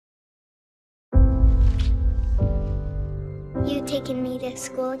You taking me to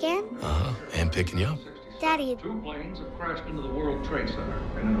school again? Uh-huh, and picking you up. Daddy. 2 planes have crashed into the World Trade Center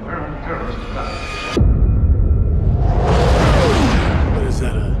in an apparent terrorist attack. What is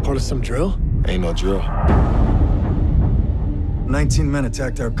that, a part of some drill? Ain't no drill. 19 men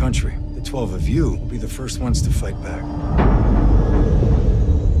attacked our country. The 12 of you will be the first ones to fight back.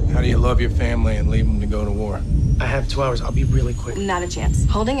 How do you love your family and leave them to go to war? I have 2 hours. I'll be really quick. Not a chance.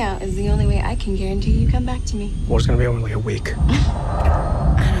 Holding out is the only way I can guarantee you come back to me. War's gonna be over in like a week.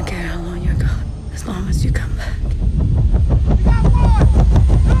 I don't care how long you're gone, as long as you come back. You got 1,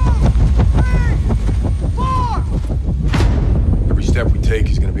 2, 3, 4! Every step we take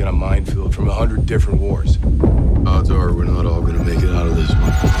is going to be on a minefield from 100 different wars. Odds are we're not all gonna make it out of this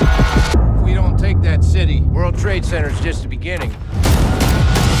one. If we don't take that city, World Trade Center's just the beginning.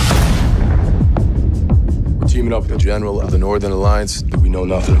 We're teaming up with the general of the Northern Alliance that we know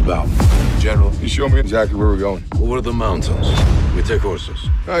nothing about. General, you show me exactly where we're going. Over the mountains. We take horses.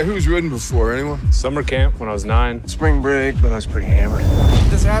 All right, who's ridden before? Anyone? Summer camp when I was 9. Spring break, but I was pretty hammered.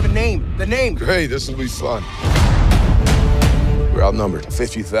 Does it have a name? The name. Great, this will be fun. We're outnumbered.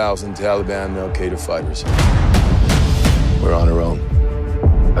 50,000 Taliban and Al-Qaeda fighters. We're on our own.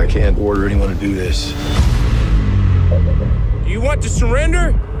 I can't order anyone to do this. Do you want to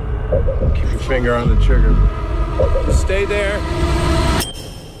surrender? Keep your finger on the trigger. Stay there.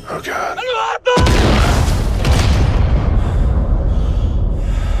 Oh, God.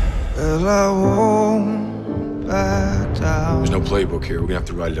 Well, I won't back down. There's no playbook here. We're gonna have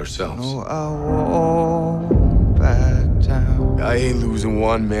to write it ourselves. No, I won't back down. I ain't losing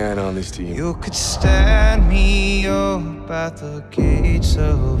one man on this team. You could stand me up at the gates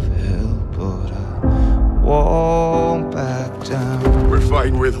of hell, but I won't back down. We're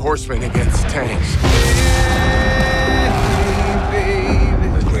fighting with horsemen against tanks.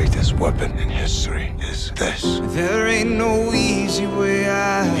 Hey, The greatest weapon in history is this. there ain't no easy way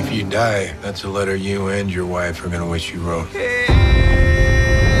out. If you die, that's a letter you and your wife are gonna wish you wrote.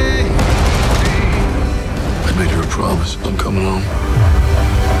 I made her a promise. I'm coming home.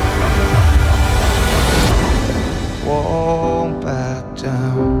 Won't back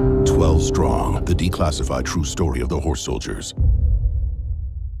down. 12 Strong, the declassified true story of the horse soldiers.